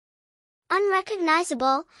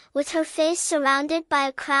Unrecognizable, with her face surrounded by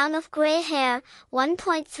a crown of gray hair,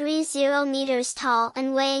 1.30 meters tall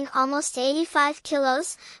and weighing almost 85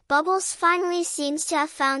 kilos, Bubbles finally seems to have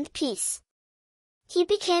found peace. He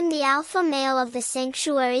became the alpha male of the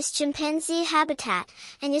sanctuary's chimpanzee habitat,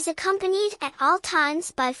 and is accompanied at all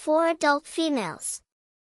times by 4 adult females.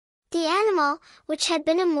 The animal, which had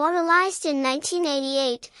been immortalized in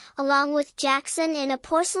 1988, along with Jackson in a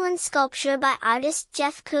porcelain sculpture by artist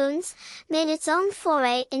Jeff Koons, made its own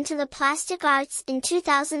foray into the plastic arts in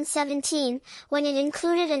 2017, when it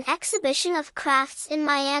included an exhibition of crafts in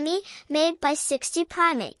Miami, made by 60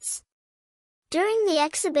 primates. During the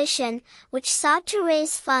exhibition, which sought to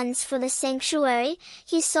raise funds for the sanctuary,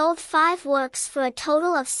 he sold 5 works for a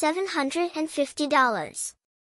total of $750.